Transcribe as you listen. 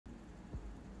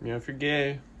Yeah, if you're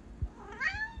gay.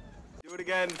 Do it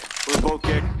again. We're both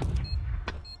gay.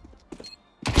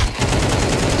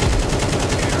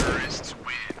 Terrorists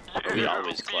win. We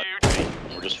always clutch.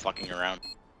 We're just fucking around.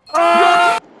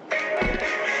 Oh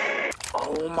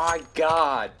my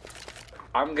god.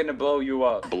 I'm gonna blow you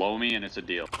up. Blow me and it's a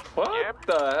deal. What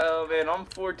the hell, man? I'm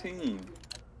 14.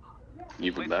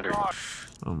 Even better.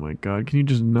 Oh my god, can you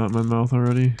just nut my mouth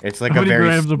already? It's like How a many very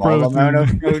grams of small amount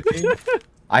of protein? protein.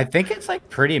 I think it's like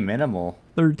pretty minimal.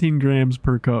 13 grams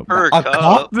per cup. Per A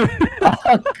cup? cup?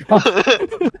 A cup?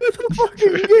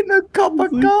 Fucking getting a cup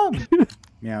of gum.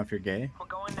 Meow, if you're gay. We're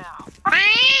going now.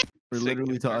 We're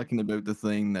literally talking about the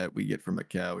thing that we get from a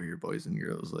cow here, boys and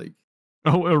girls. Like,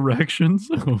 Oh, erections?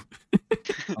 Oh.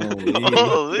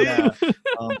 holy. Yeah.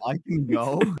 I can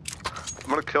go. I'm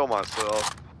gonna kill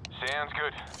myself. Sounds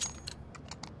good.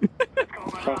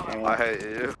 I hate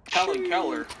you. Helen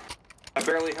Keller. I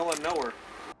barely Helen know her.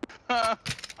 I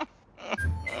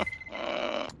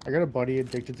got a buddy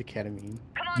addicted to ketamine.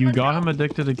 You got him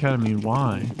addicted to ketamine.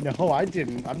 Why? No, I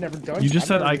didn't. I've never done. You just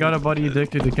said I got a buddy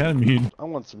addicted to ketamine. I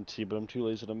want some tea, but I'm too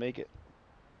lazy to make it.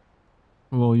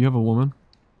 Well, you have a woman.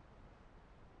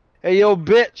 Hey, yo,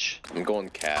 bitch! I'm going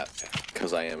cat,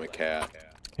 because I am a cat.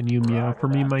 Can you meow for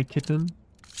me, my kitten?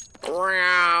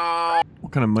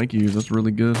 What kind of mic you use? That's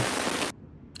really good.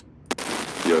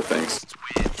 Yo, thanks.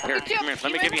 Here, come here.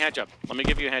 Let me give you a hand job. Let me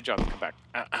give you a hand job. Come back.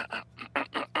 I'm gonna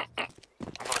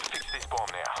fix this bomb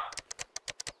now.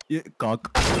 Yeah,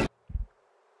 cock.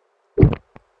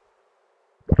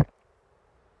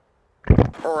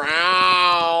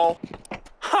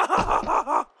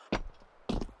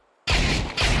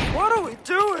 What are we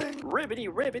doing? Ribbity,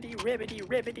 ribbity, ribbity,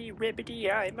 ribbity,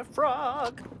 ribbity, I'm a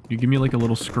frog. You give me like a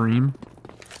little scream.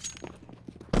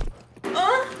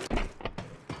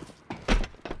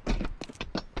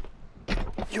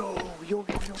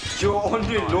 Yo, on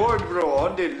the Lord, bro,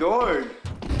 on the Lord.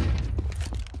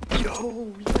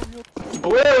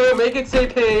 Wait, make it say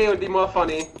pay, it would be more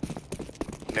funny.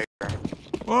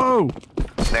 Whoa!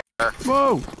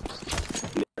 Whoa!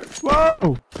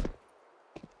 Whoa!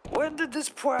 When did this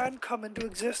plan come into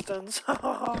existence?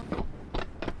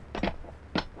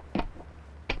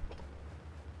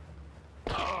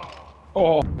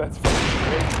 Oh, that's fucking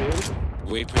great, dude.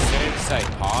 Wait for Sam to say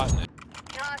hot.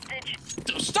 Hostage.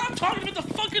 Stop talking about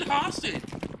the fucking hostage!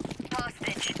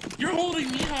 Hostage. You're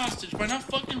holding me hostage by not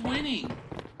fucking winning.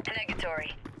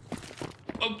 Negatory.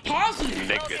 Positive.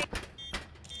 Naked.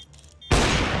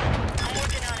 I'm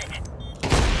working on it.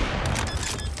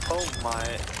 Oh my,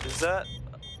 is that...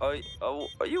 Are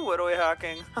you widoway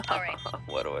hacking? Alright.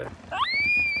 Widoway.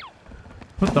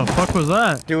 What the fuck was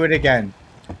that? Do it again.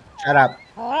 Shut up.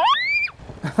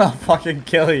 I'll fucking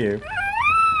kill you.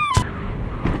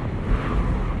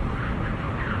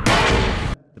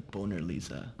 The boner,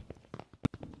 Lisa.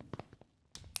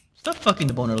 Stop fucking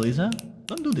the boner, Lisa.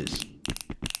 Don't do this.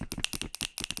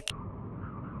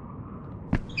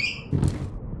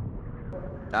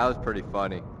 That was pretty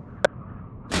funny.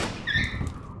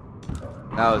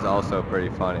 That was also pretty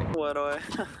funny. Widoway.